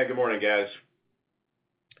 Hey, good morning, guys.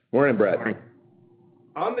 Morning, Bret.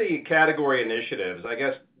 On the category initiatives, I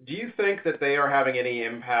guess, do you think that they are having any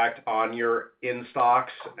impact on your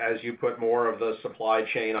in-stocks as you put more of the supply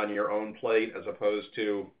chain on your own plate as opposed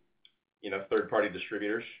to, third-party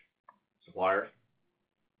distributors, suppliers?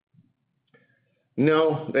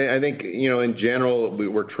 No, I think, in general,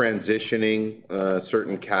 we're transitioning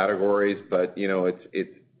certain categories, but, in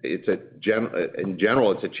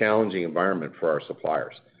general, it's a challenging environment for our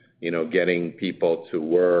suppliers. Getting people to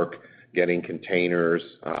work, getting containers.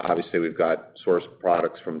 Obviously, we've got sourced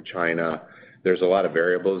products from China. There's a lot of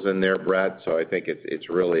variables in there, Bret, so I think it's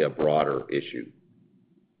really a broader issue.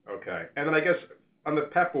 Okay. And then I guess on the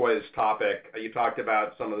Pep Boys topic, you talked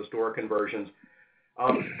about some of the store conversions.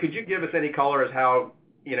 Could you give us any color as how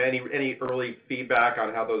any early feedback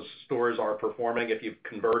on how those stores are performing if you've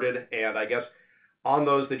converted? And I guess on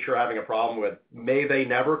those that you're having a problem with, may they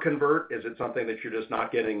never convert? Is it something that you're just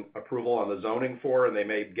not getting approval on the zoning for, and they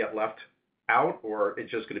may get left out, or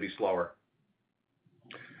it's just going to be slower?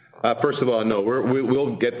 First of all, no,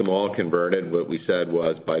 we'll get them all converted. What we said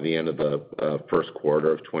was by the end of the first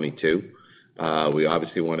quarter of 22. We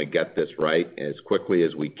obviously want to get this right as quickly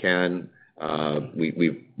as we can.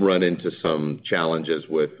 We've run into some challenges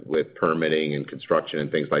with permitting and construction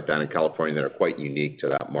and things like that in California that are quite unique to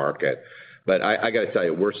that market. But I got to tell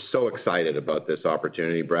you, we're so excited about this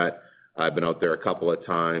opportunity, Brett. I've been out there a couple of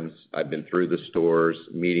times. I've been through the stores,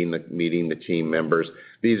 meeting the team members.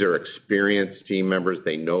 These are experienced team members.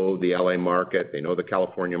 They know the LA market. They know the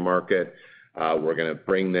California market. We're going to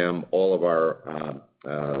bring them all of our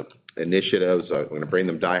initiatives. We're going to bring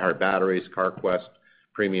them DieHard batteries, CarQuest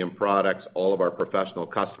premium products, all of our professional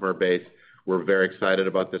customer base. We're very excited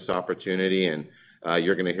about this opportunity, and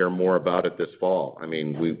you're going to hear more about it this fall. I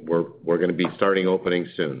mean, we're going to be starting opening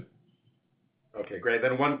soon. Okay, great.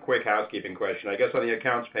 Then one quick housekeeping question. I guess on the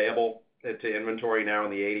accounts payable to inventory now in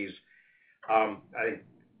the 80s, I think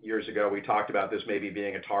years ago we talked about this maybe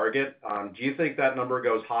being a target. Do you think that number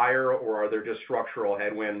goes higher, or are there just structural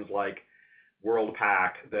headwinds like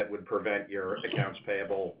Worldpac that would prevent your accounts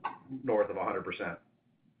payable north of 100%?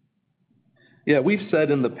 Yeah, we've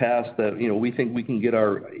said in the past that, we think we can get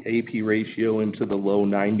our AP ratio into the low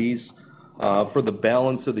 90s. For the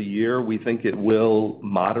balance of the year, we think it will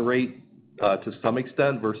moderate to some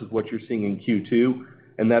extent versus what you're seeing in Q2,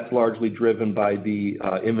 and that's largely driven by the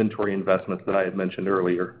inventory investments that I had mentioned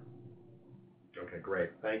earlier. Okay, great.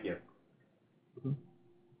 Thank you. Mm-hmm.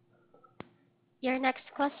 Your next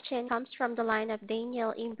question comes from the line of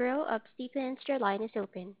Daniel Imbro of Stephens. Your line is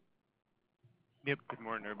open. Yep. Good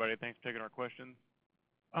morning, everybody. Thanks for taking our questions.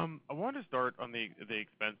 I wanted to start on the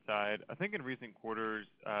expense side. I think in recent quarters,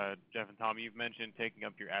 Jeff and Tom, you've mentioned taking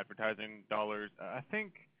up your advertising dollars. I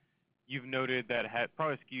think you've noted that had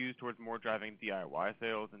probably skews towards more driving DIY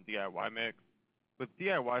sales and DIY mix. With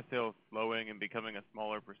DIY sales slowing and becoming a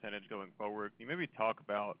smaller percentage going forward, can you maybe talk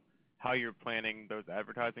about how you're planning those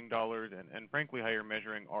advertising dollars and frankly, how you're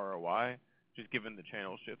measuring ROI, just given the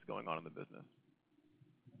channel shifts going on in the business?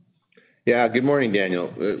 Yeah. Good morning,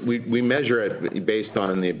 Daniel. We measure it based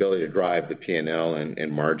on the ability to drive the P&L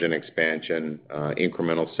and margin expansion.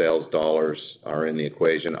 Incremental sales dollars are in the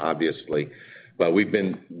equation, obviously. But we've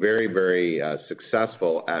been very, very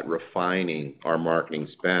successful at refining our marketing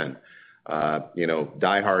spend.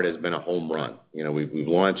 DieHard has been a home run. We've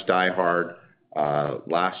launched DieHard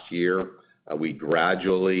last year. We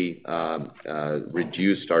gradually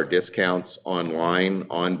reduced our discounts online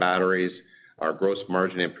on batteries. Our gross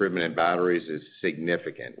margin improvement in batteries is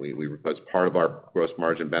significant. As part of our gross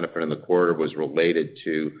margin benefit in the quarter was related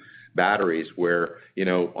to batteries where,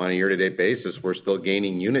 on a year-to-date basis, we're still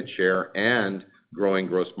gaining unit share and growing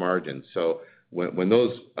gross margin. So when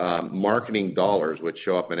those marketing dollars, which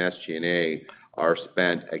show up in SG&A, are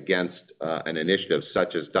spent against an initiative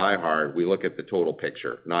such as DieHard, we look at the total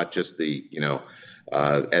picture, not just the,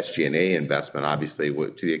 SG&A investment. Obviously,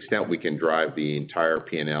 to the extent we can drive the entire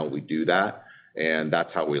P&L, we do that, and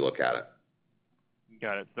that's how we look at it.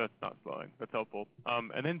 Got it. So that's not slowing. That's helpful.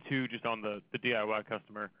 And then two, just on the DIY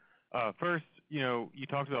customer. First, you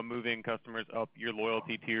talked about moving customers up your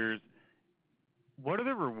loyalty tiers. What are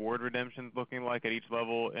the reward redemptions looking like at each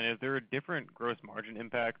level, and is there a different gross margin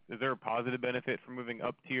impact? Is there a positive benefit for moving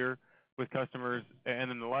up tier with customers?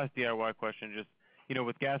 And then the last DIY question, just,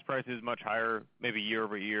 with gas prices much higher, maybe year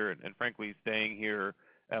over year, and frankly staying here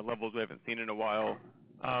at levels we haven't seen in a while,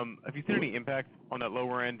 have you seen any impact on that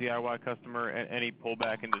lower end DIY customer and any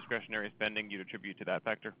pullback in discretionary spending you'd attribute to that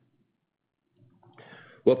factor?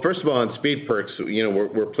 Well, first of all, on Speed Perks,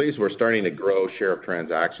 we're pleased we're starting to grow share of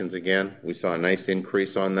transactions again. We saw a nice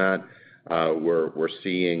increase on that. We're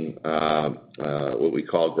seeing what we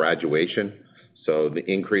call graduation. So the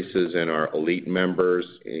increases in our elite members,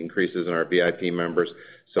 increases in our VIP members.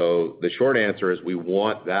 So the short answer is we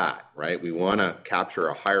want that, right? We want to capture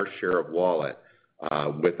a higher share of wallet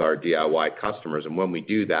with our DIY customers. And when we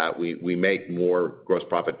do that, we make more gross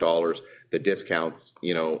profit dollars. The discounts,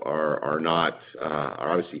 are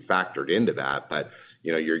obviously factored into that, but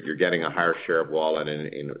you're getting a higher share of wallet,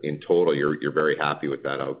 and in total, you're very happy with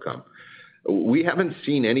that outcome. We haven't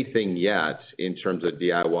seen anything yet in terms of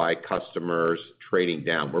DIY customers trading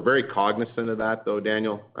down. We're very cognizant of that, though,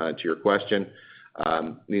 Daniel. To your question,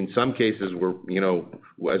 in some cases,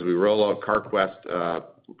 as we roll out CarQuest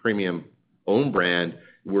premium own brand,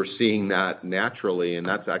 we're seeing that naturally, and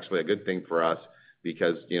that's actually a good thing for us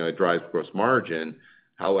because it drives gross margin.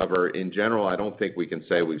 However, in general, I don't think we can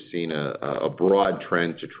say we've seen a broad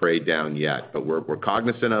trend to trade down yet, but we're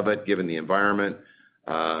cognizant of it given the environment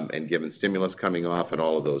and given stimulus coming off and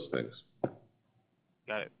all of those things.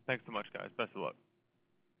 Got it. Thanks so much, guys. Best of luck.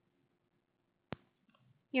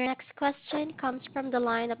 Your next question comes from the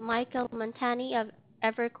line of Michael Montani of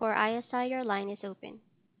Evercore ISI. Your line is open.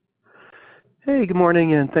 Hey, good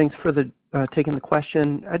morning, and thanks for taking the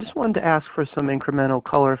question. I just wanted to ask for some incremental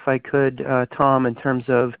color, if I could, Tom, in terms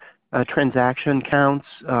of transaction counts.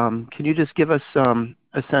 Can you just give us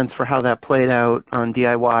a sense for how that played out on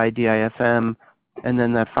DIY, DIFM, and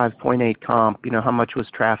then that 5.8 comp? How much was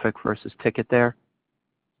traffic versus ticket there?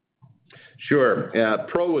 Sure.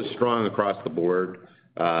 Pro was strong across the board.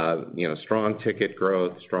 Strong ticket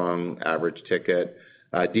growth, strong average ticket.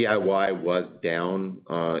 DIY was down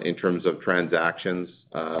in terms of transactions,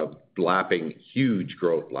 lapping huge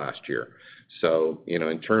growth last year. So,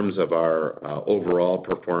 in terms of our overall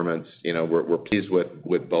performance, we're pleased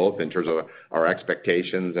with both in terms of our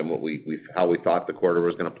expectations and how we thought the quarter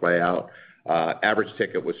was going to play out. Average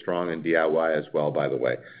ticket was strong in DIY as well, by the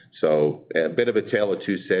way. So a bit of a tale of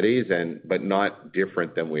two cities, but not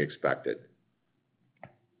different than we expected.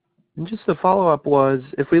 And just the follow-up was,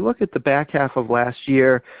 if we look at the back half of last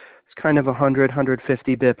year, it's kind of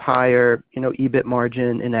 150 bip higher, EBIT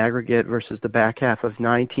margin in aggregate versus the back half of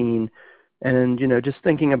 19. And, just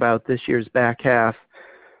thinking about this year's back half,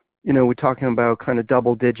 we're talking about kind of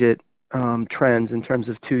double-digit trends in terms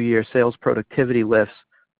of 2-year sales productivity lifts.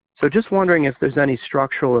 So just wondering if there's any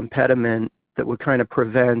structural impediment that would kind of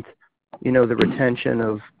prevent, the retention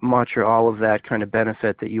of much or all of that kind of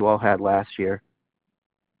benefit that you all had last year.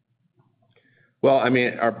 Well,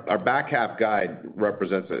 our back half guide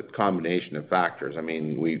represents a combination of factors.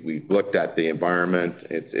 We looked at the environment.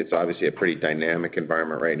 It's obviously a pretty dynamic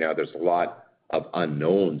environment right now. There's a lot of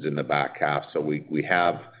unknowns in the back half, so we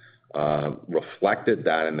have reflected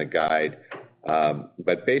that in the guide.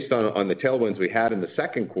 But based on the tailwinds we had in the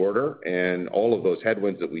second quarter and all of those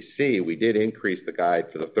headwinds that we see, we did increase the guide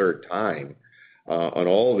for the third time on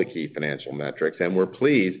all of the key financial metrics. And we're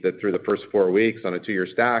pleased that through the first 4 weeks on a 2-year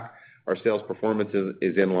stack, our sales performance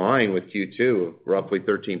is in line with Q2 of roughly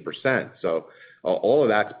 13%. So all of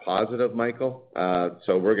that's positive, Michael.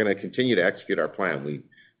 So we're going to continue to execute our plan.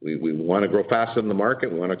 We want to grow faster than the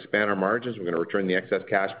market. We want to expand our margins. We're going to return the excess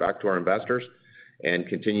cash back to our investors and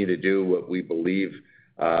continue to do what we believe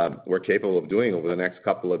we're capable of doing over the next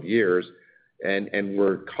couple of years. And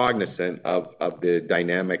we're cognizant of the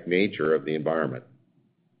dynamic nature of the environment.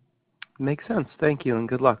 Makes sense. Thank you, and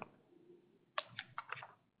good luck.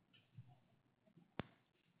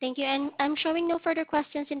 Thank you. And I'm showing no further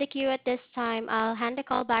questions in the queue at this time. I'll hand the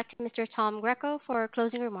call back to Mr. Tom Greco for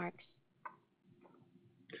closing remarks.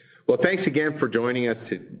 Well, thanks again for joining us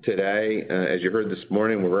today. As you heard this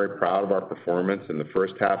morning, we're very proud of our performance in the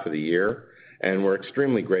first half of the year, and we're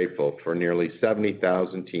extremely grateful for nearly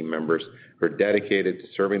 70,000 team members who are dedicated to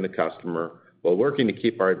serving the customer while working to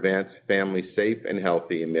keep our Advance family safe and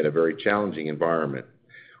healthy amid a very challenging environment.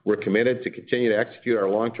 We're committed to continue to execute our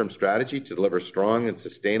long-term strategy to deliver strong and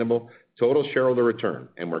sustainable total shareholder return,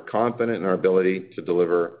 and we're confident in our ability to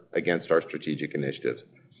deliver against our strategic initiatives.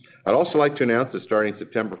 I'd also like to announce that starting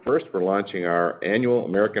September 1st, we're launching our annual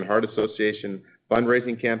American Heart Association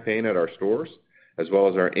fundraising campaign at our stores, as well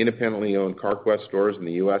as our independently owned CarQuest stores in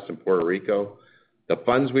the U.S. and Puerto Rico. The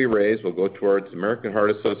funds we raise will go towards American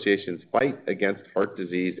Heart Association's fight against heart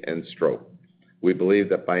disease and stroke. We believe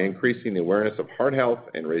that by increasing the awareness of heart health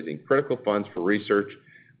and raising critical funds for research,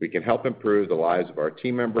 we can help improve the lives of our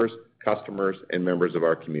team members, customers, and members of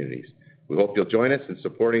our communities. We hope you'll join us in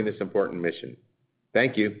supporting this important mission.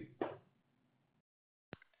 Thank you.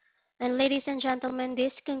 And ladies and gentlemen,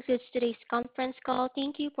 this concludes today's conference call.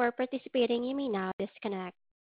 Thank you for participating. You may now disconnect.